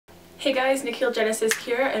Hey guys, Nickeil Genesis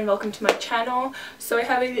here and welcome to my channel. So I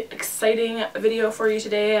have an exciting video for you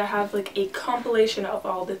today. I have like a compilation of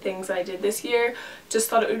all the things I did this year. Just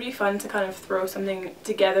thought it would be fun to kind of throw something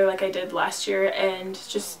together like I did last year and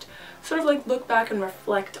just sort of like look back and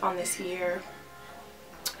reflect on this year.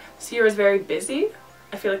 This year was very busy.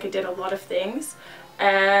 I feel like I did a lot of things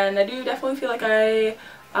and I do definitely feel like I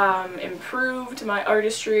improved my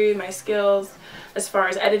artistry, my skills as far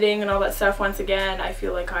as editing and all that stuff. Once again, I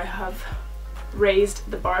feel like I have raised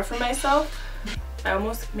the bar for myself. I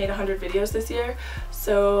almost made 100 videos this year,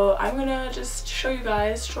 so I'm gonna just show you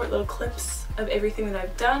guys short little clips of everything that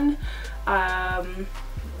I've done.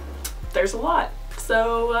 There's a lot,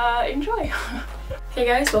 so enjoy. Hey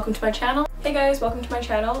guys, welcome to my channel. Hey guys, welcome to my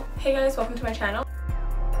channel. Hey guys, welcome to my channel.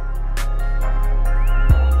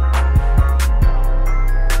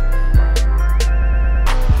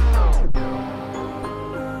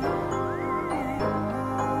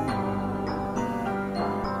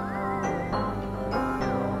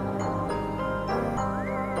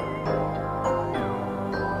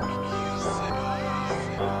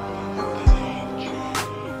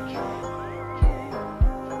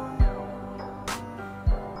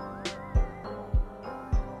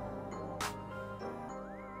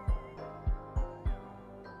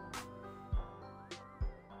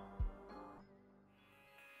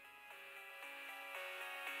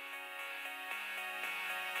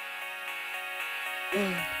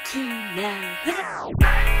 One, two, now.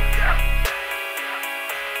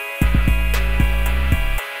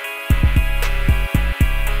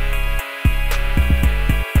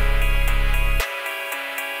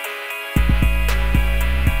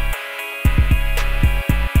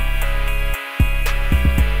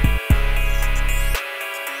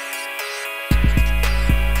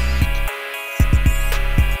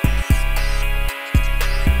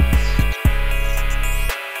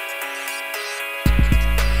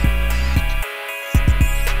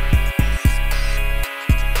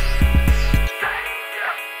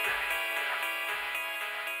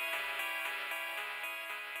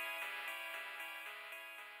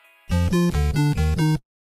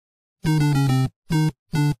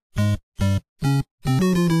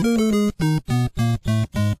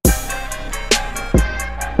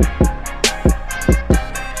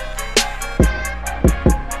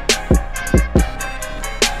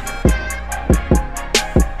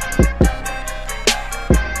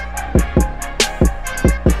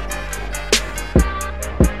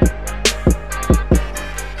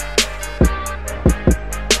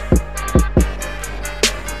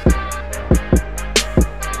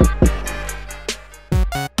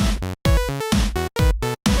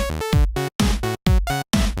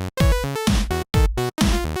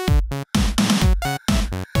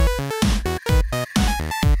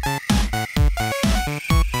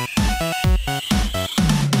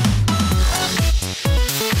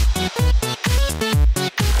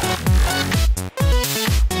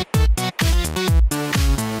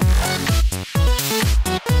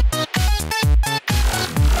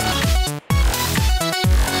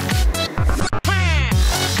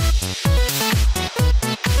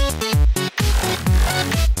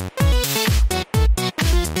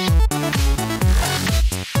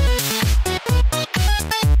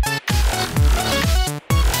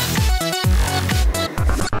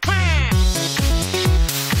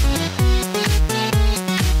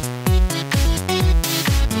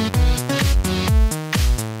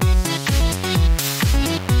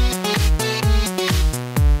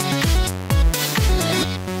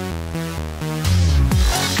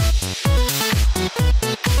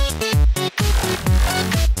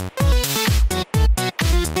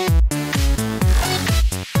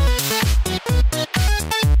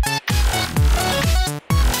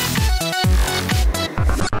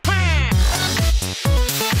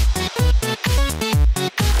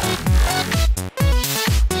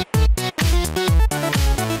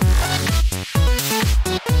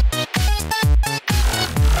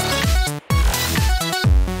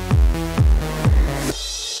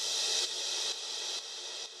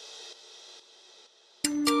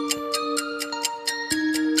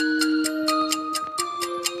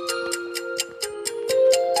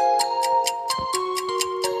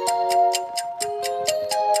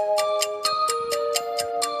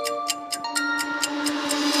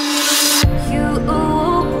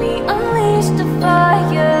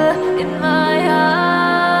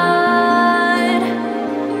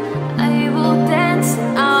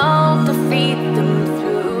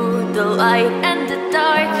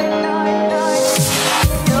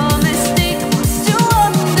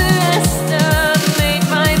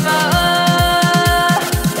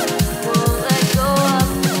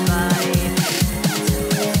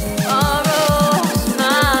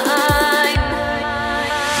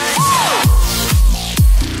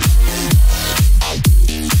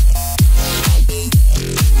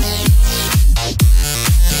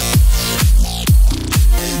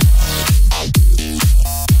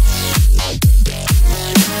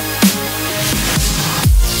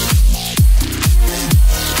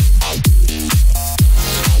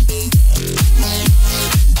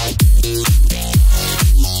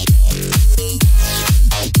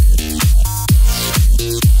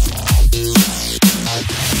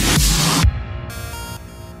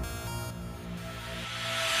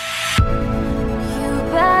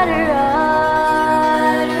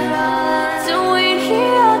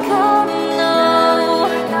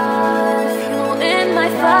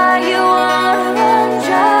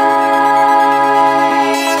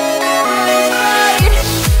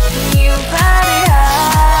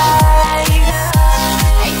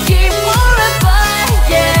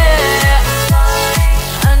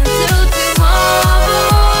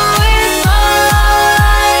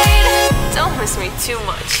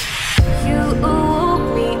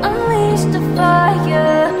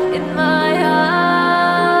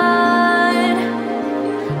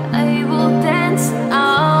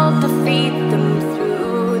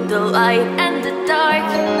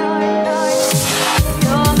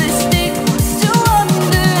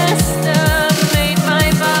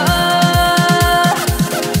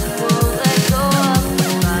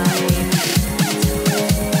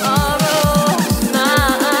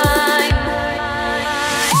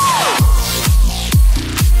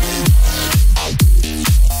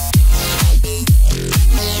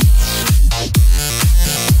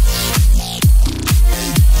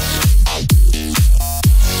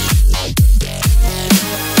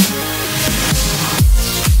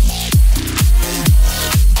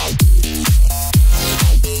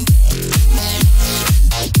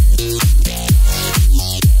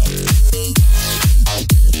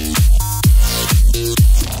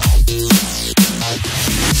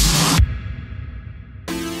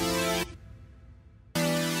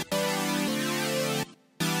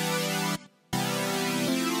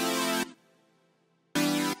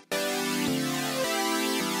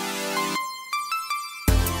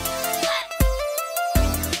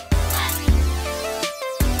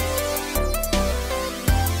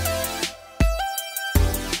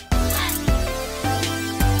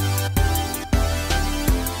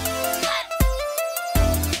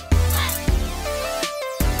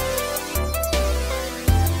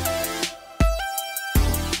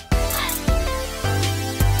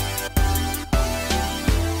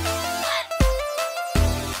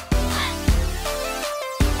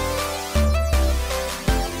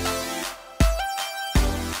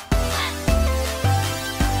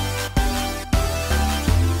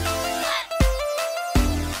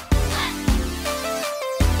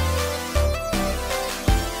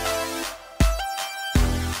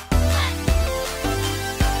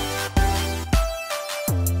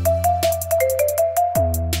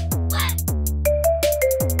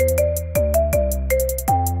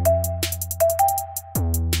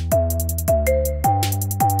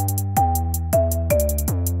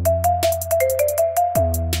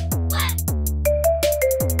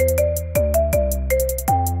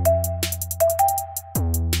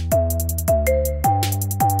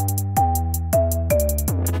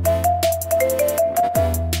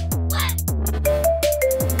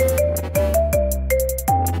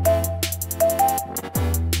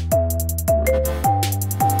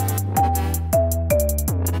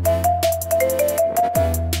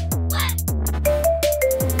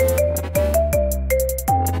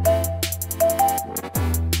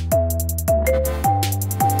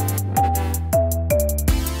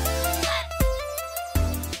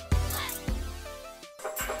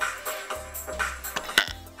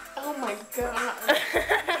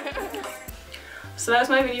 So that's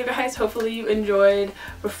my video, guys. Hopefully you enjoyed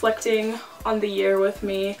reflecting on the year with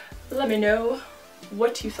me. Let me know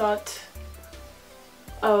what you thought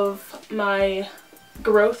of my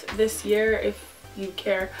growth this year, if you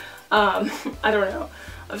care. I don't know.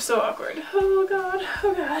 I'm so awkward. Oh god,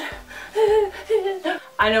 oh god.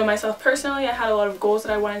 I know myself personally, I had a lot of goals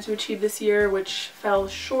that I wanted to achieve this year, which fell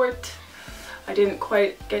short. I didn't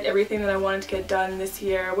quite get everything that I wanted to get done this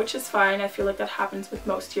year, which is fine. I feel like that happens with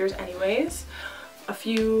most years anyways. A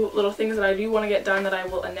few little things that I do want to get done that I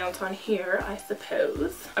will announce on here, I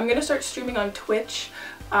suppose. I'm gonna start streaming on Twitch,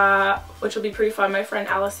 which will be pretty fun. My friend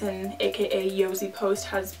Allison, aka Yosie Post,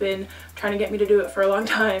 has been trying to get me to do it for a long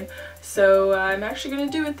time, so I'm actually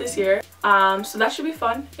gonna do it this year. So that should be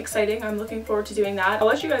fun, exciting. I'm looking forward to doing that. I'll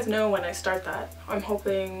let you guys know when I start that. I'm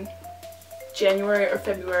hoping January or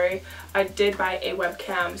February. I did buy a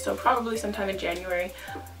webcam, so probably sometime in January.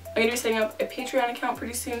 I'm going to be setting up a Patreon account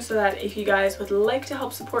pretty soon, so that if you guys would like to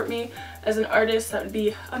help support me as an artist, that would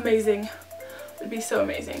be amazing. It would be so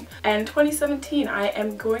amazing. And 2017, I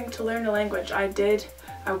am going to learn a language. I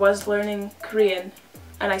was learning Korean,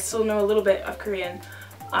 and I still know a little bit of Korean.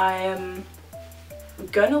 I am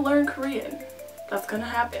gonna learn Korean. That's gonna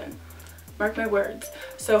happen. Mark my words.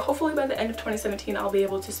 So hopefully by the end of 2017 I'll be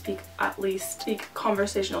able to speak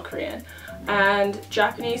conversational Korean. And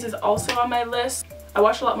Japanese is also on my list. I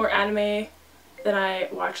watch a lot more anime than I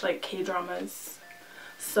watch like K-dramas,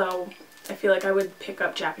 so I feel like I would pick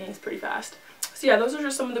up Japanese pretty fast. So yeah, those are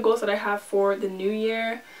just some of the goals that I have for the new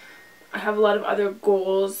year. I have a lot of other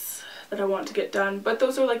goals that I want to get done, but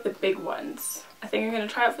those are like the big ones. I think I'm going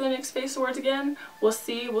to try out for the Next Face Awards again. We'll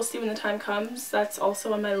see when the time comes. That's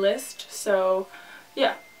also on my list, so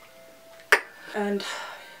yeah. And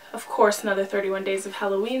of course another 31 days of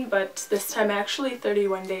Halloween, but this time actually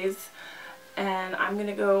 31 days, and I'm going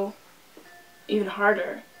to go even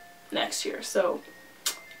harder next year, so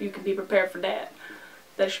you can be prepared for that.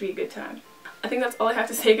 That should be a good time. I think that's all I have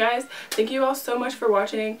to say, guys. Thank you all so much for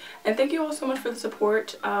watching, and thank you all so much for the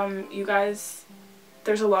support. You guys,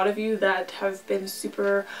 there's a lot of you that have been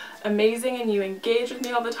super amazing, and you engage with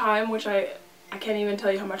me all the time, which I can't even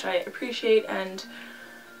tell you how much I appreciate, and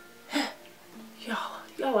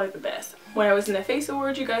y'all are the best. When I was in the Face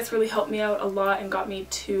Awards, you guys really helped me out a lot and got me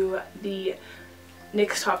to the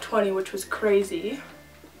NYX Top 20, which was crazy. It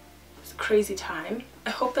was a crazy time. I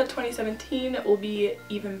hope that 2017 will be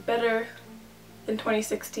even better than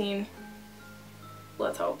 2016.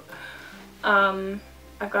 Let's hope. I've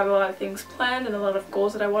got a lot of things planned and a lot of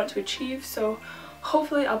goals that I want to achieve, so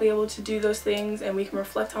hopefully I'll be able to do those things and we can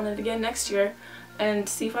reflect on it again next year and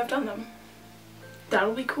see if I've done them.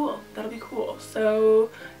 That'll be cool. That'll be cool.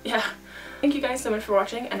 So yeah, thank you guys so much for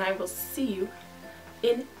watching, and I will see you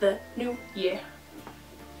in the new year.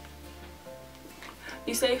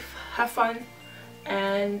 Be safe, have fun,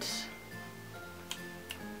 and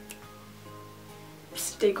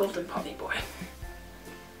stay golden, Pommy boy.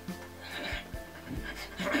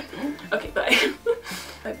 Okay, bye.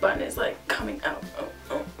 My bun is like coming out.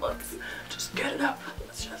 Oh, let's just get it up.